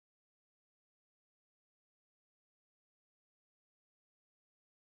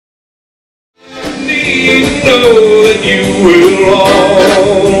need to know that you will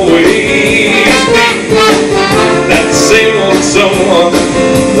always be that same old someone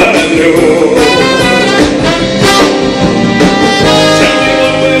that I knew. Tell me,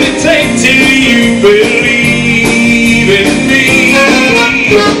 what will it take till you believe in me,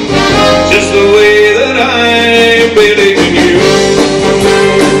 just the way that I believe in you?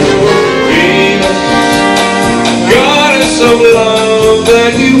 Of love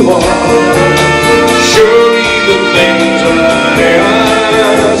that you are, surely the things I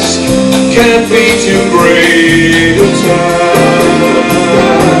ask can't be too great a task.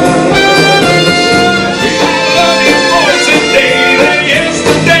 I love you more today than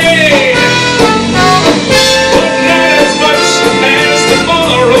yesterday, but not as much as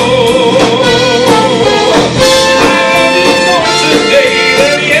tomorrow. I love you more today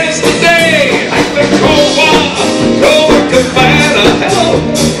than yesterday, like the hell,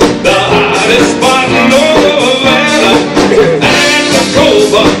 the hottest spot in North Havana, and the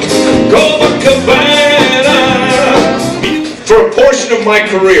Copacabana. For a portion of my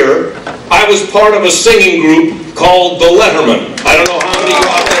career, I was part of a singing group called the Letterman. I don't know how many of you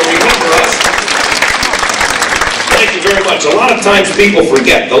out there remember us. Thank you very much. A lot of times people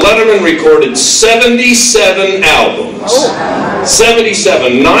forget. The Letterman recorded 77 albums.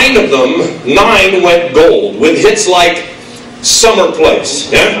 77. 9 of them, 9 went gold with hits like Summer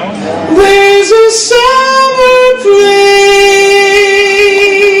Place, yeah? There's a summer place.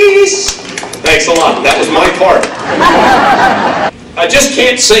 Thanks a lot. That was my part. I just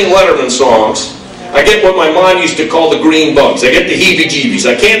can't sing Letterman songs. I get what my mom used to call the green bugs. I get the heebie-jeebies.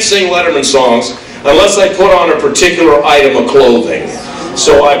 I can't sing Letterman songs unless I put on a particular item of clothing.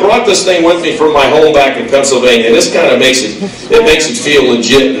 So I brought this thing with me from my home back in Pennsylvania, and this kind of makes it feel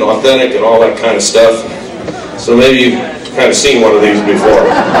legit and authentic and all that kind of stuff. So maybe you've kind of seen one of these before.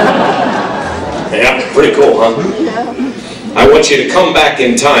 Yeah, pretty cool, huh? I want you to come back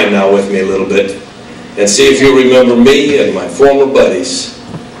in time now with me a little bit and see if you remember me and my former buddies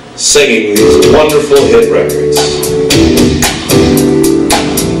singing these wonderful hit records.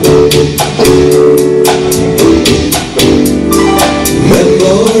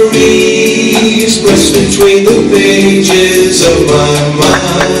 Memories pressed between the pages of my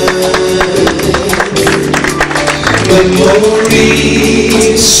mind.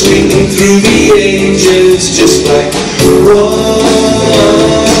 Memories swinging through the ages just like wine.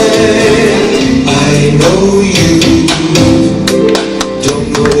 I know you don't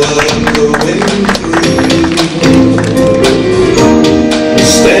know what I'm going through.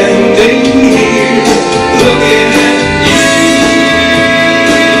 Standing here looking at you,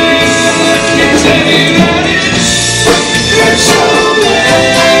 I can tell you that it's so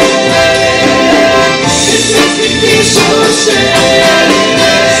bad. It makes me feel so sad.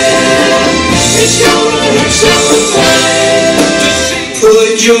 It's gonna hurt so bad.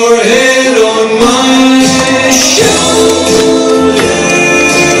 Put your head on my shoulder.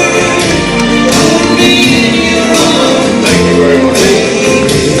 Hold me in your arms. Thank you very much.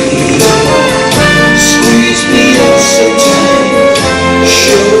 Squeeze me up so tight.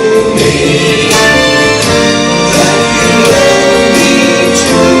 Show me that you love me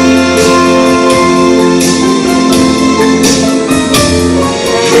too.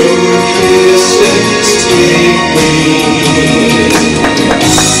 Your kisses take me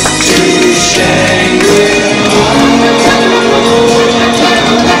to Shangri-La.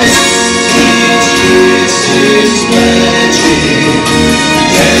 Each kiss is magic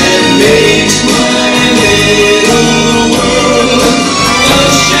that makes my little world a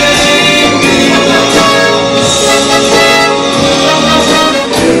Shangri-La.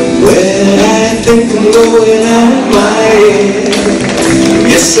 Well, I think I'm going out of my head.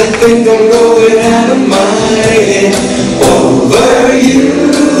 Yes, I think I'm going out of my head over you.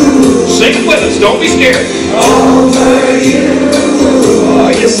 Sing it with us, don't be scared. Over you. Oh,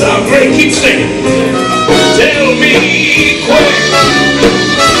 you sound great, keep singing. Tell me quick.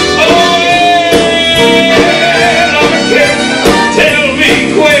 Oh, yeah, I'm a kick. Tell me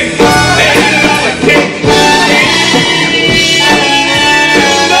quick. And I'm a kick.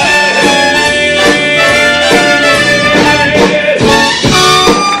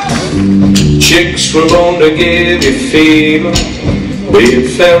 Chicks were born to give you fever, be it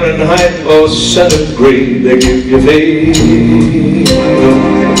Fahrenheit or centigrade, they give you fever.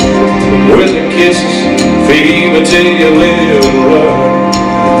 With a kiss, fever till you live right.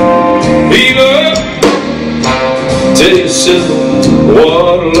 Fever till you sizzle,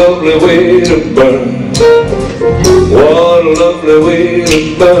 what a lovely way to burn. What a lovely way to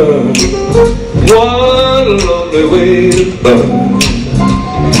burn. What a lovely way to burn.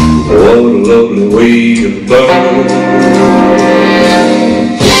 What a lovely way to burn.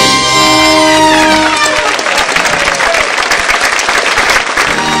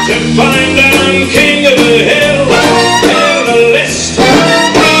 To find that I'm king of the hill, and the list of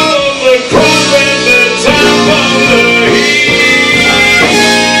the crop at the top of the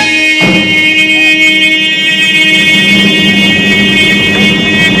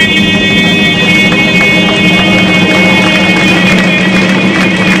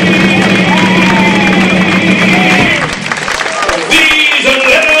These are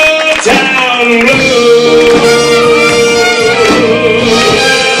little town blues.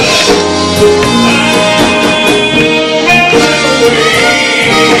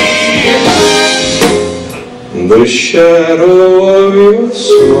 The shadow of your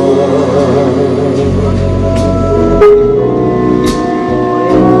smile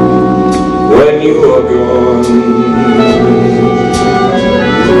when you are gone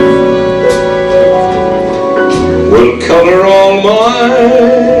will color all my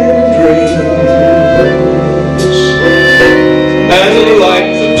dreams and light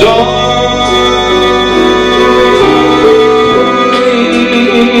the dawn.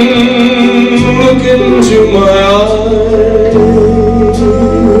 Look into my eyes,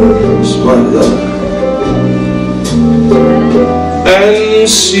 my love, and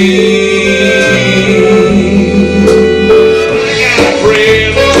see. I got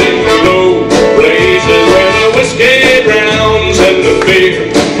friends in the low places where the whiskey drowns and the fear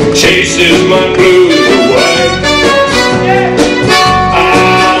chases my blues away.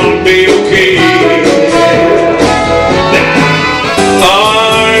 I'll be okay.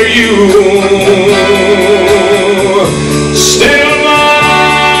 Are you still